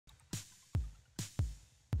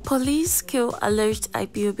Police kill alleged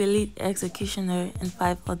Ipob lead executioner and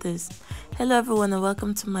 5 others. Hello everyone and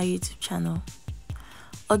welcome to my YouTube channel.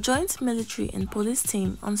 A joint military and police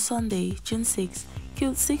team on Sunday, June 6,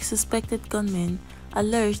 killed 6 suspected gunmen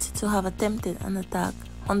alleged to have attempted an attack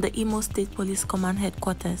on the Imo State Police Command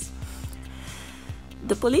headquarters.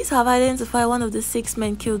 The police have identified one of the 6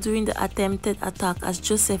 men killed during the attempted attack as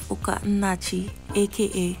Joseph Nnachi,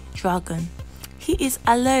 aka Dragon. He is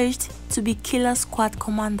alleged to be Killer Squad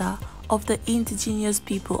Commander of the indigenous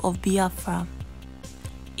people of Biafra,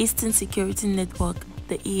 Eastern Security Network,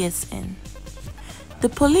 the ESN. The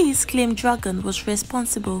police claim Dragon was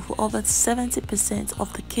responsible for over 70%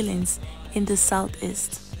 of the killings in the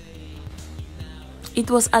southeast. It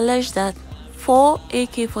was alleged that 4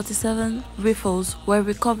 AK-47 rifles were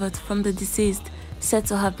recovered from the deceased, said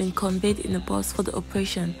to have been conveyed in a bus for the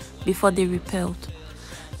operation before they repelled.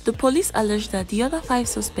 The police alleged that the other 5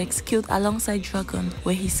 suspects killed alongside Dragon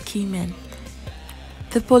were his key men.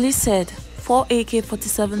 The police said 4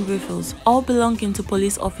 AK-47 rifles, all belonging to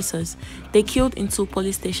police officers, they killed in 2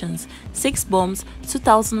 police stations, 6 bombs,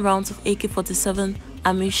 2,000 rounds of AK-47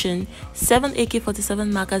 ammunition, 7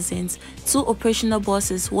 AK-47 magazines, 2 operational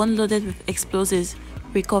buses, 1 loaded with explosives,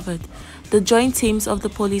 recovered. The joint teams of the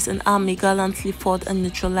police and army gallantly fought and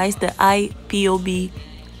neutralized the Ipob/ESN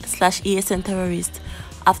terrorists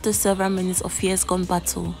after several minutes of fierce gun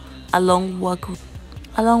battle along War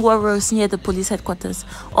roads near the police headquarters.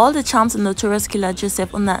 All the charms of notorious killer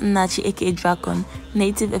Joseph Nnachi, aka Dragon,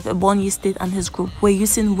 native of Ebonyi State, and his group were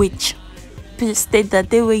using witchcraft,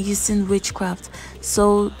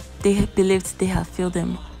 so they believed they have failed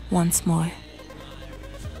them once more.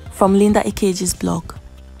 From Linda Ikeji's blog.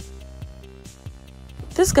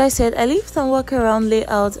 This guy said, I lived and walked around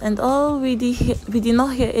layout and we did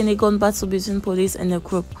not hear any gun battle between police and a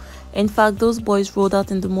group. In fact, those boys rolled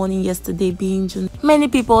out in the morning yesterday being June. Many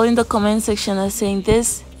people in the comment section are saying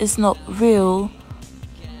this is not real,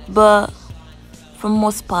 but for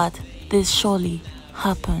most part, this surely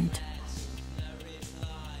happened.